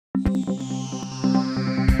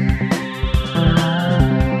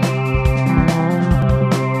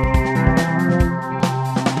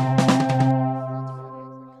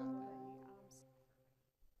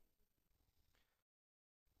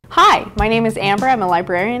My name is Amber. I'm a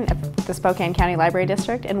librarian at the Spokane County Library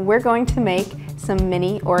District, and we're going to make some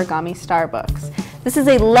mini origami star books. This is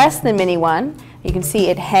a less than mini one. You can see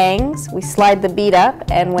it hangs. We slide the bead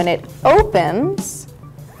up, and when it opens,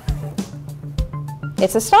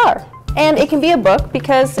 it's a star. And it can be a book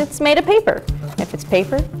because it's made of paper. If it's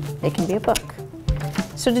paper, it can be a book.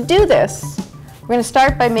 So to do this, we're going to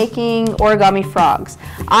start by making origami frogs.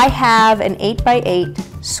 I have an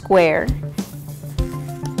 8x8 square,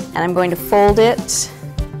 and I'm going to fold it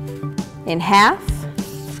in half,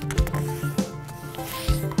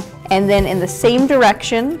 and then in the same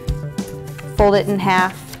direction, fold it in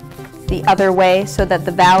half the other way so that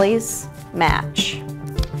the valleys match.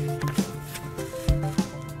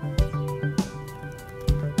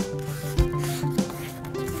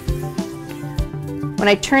 When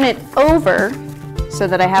I turn it over so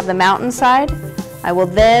that I have the mountainside, I will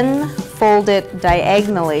then fold it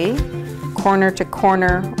diagonally, corner to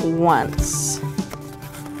corner once.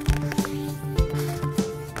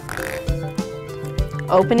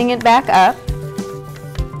 Opening it back up,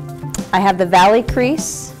 I have the valley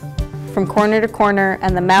crease from corner to corner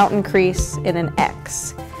and the mountain crease in an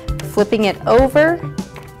X. Flipping it over,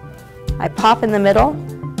 I pop in the middle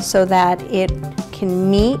so that it can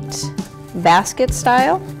meet basket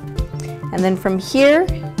style, and then from here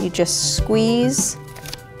you just squeeze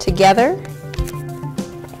together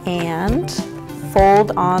and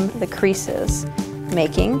fold on the creases,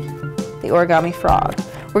 making the origami frog.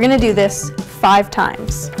 We're going to do this 5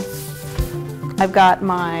 times. I've got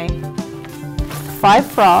my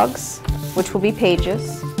 5 frogs, which will be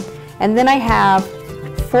pages, and then I have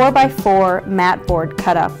 4x4 mat board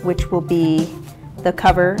cut up, which will be the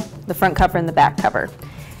cover, the front cover and the back cover.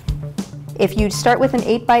 If you start with an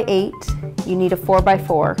 8x8, you need a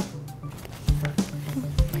 4x4.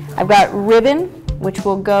 I've got ribbon, which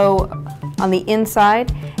will go on the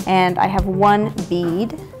inside, and I have 1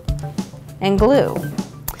 bead and glue.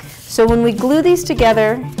 So when we glue these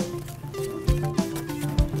together,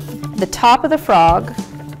 the top of the frog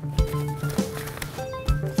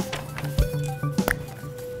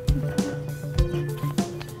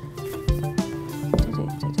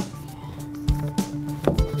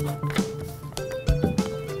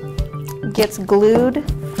gets glued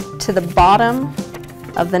to the bottom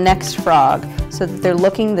of the next frog so that they're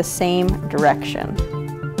looking the same direction.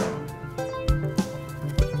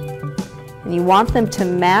 And you want them to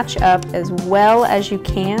match up as well as you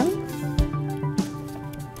can.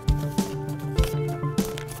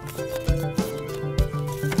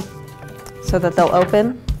 So that they'll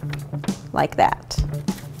open like that.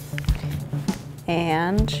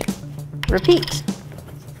 And repeat.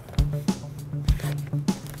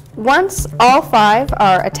 Once all 5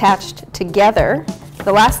 are attached together,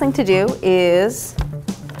 the last thing to do is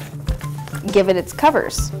give it its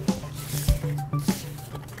covers.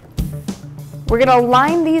 We're going to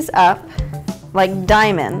line these up like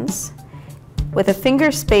diamonds with a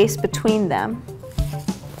finger space between them,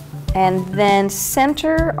 and then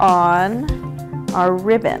center on our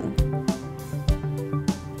ribbon.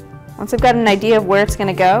 Once I've got an idea of where it's going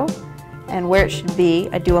to go and where it should be,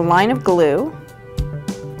 I do a line of glue.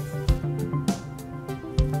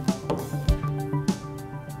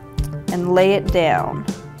 And lay it down.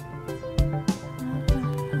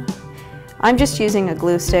 I'm just using a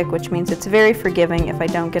glue stick, which means it's very forgiving if I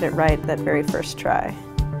don't get it right that very first try.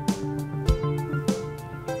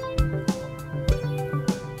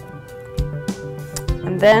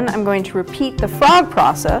 And then I'm going to repeat the frog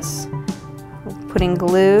process, putting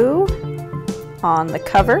glue on the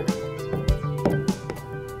cover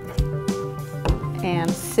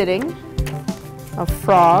and sitting a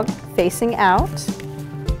frog facing out,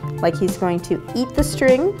 like he's going to eat the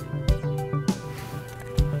string.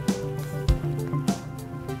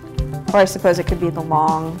 Or I suppose it could be the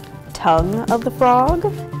long tongue of the frog.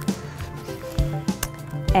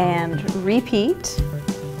 And repeat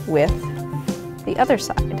with the other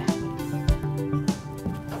side.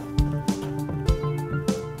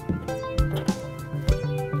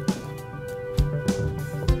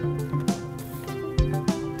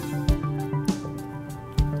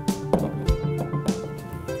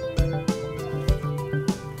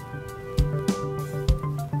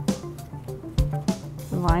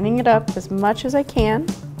 Lining it up as much as I can,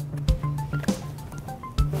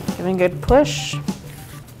 giving a good push,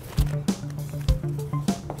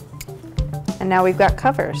 and now we've got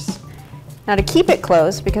covers. Now to keep it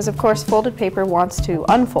closed, because of course folded paper wants to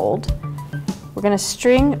unfold, we're going to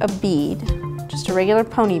string a bead, just a regular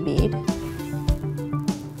pony bead,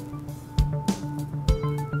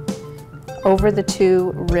 over the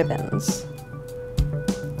 2 ribbons.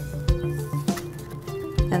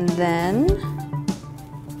 And then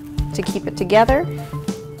to keep it together,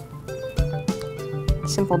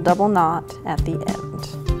 simple double knot at the end.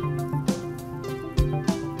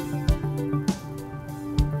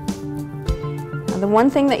 Now, the one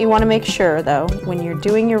thing that you want to make sure, though, when you're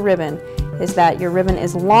doing your ribbon, is that your ribbon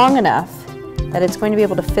is long enough that it's going to be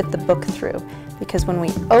able to fit the book through, because when we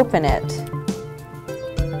open it,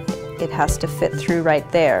 it has to fit through right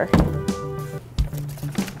there.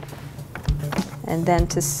 And then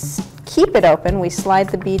to keep it open, we slide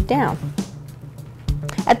the bead down.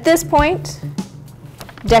 At this point,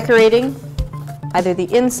 decorating either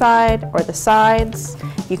the inside or the sides,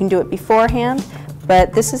 you can do it beforehand,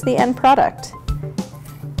 but this is the end product.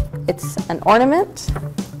 It's an ornament,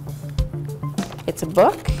 it's a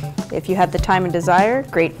book. If you have the time and desire,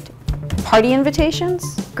 great party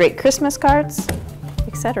invitations, great Christmas cards,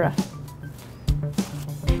 etc.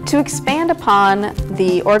 To expand upon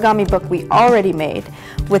the origami book we already made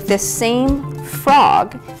with this same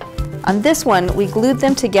frog, on this one we glued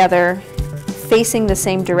them together facing the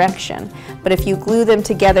same direction. But if you glue them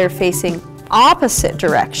together facing opposite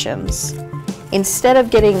directions, instead of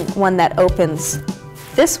getting one that opens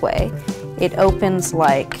this way, it opens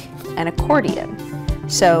like an accordion.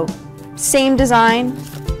 So same design,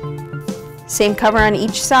 same cover on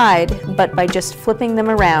each side, but by just flipping them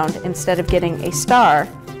around instead of getting a star,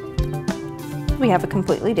 we have a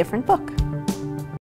completely different book.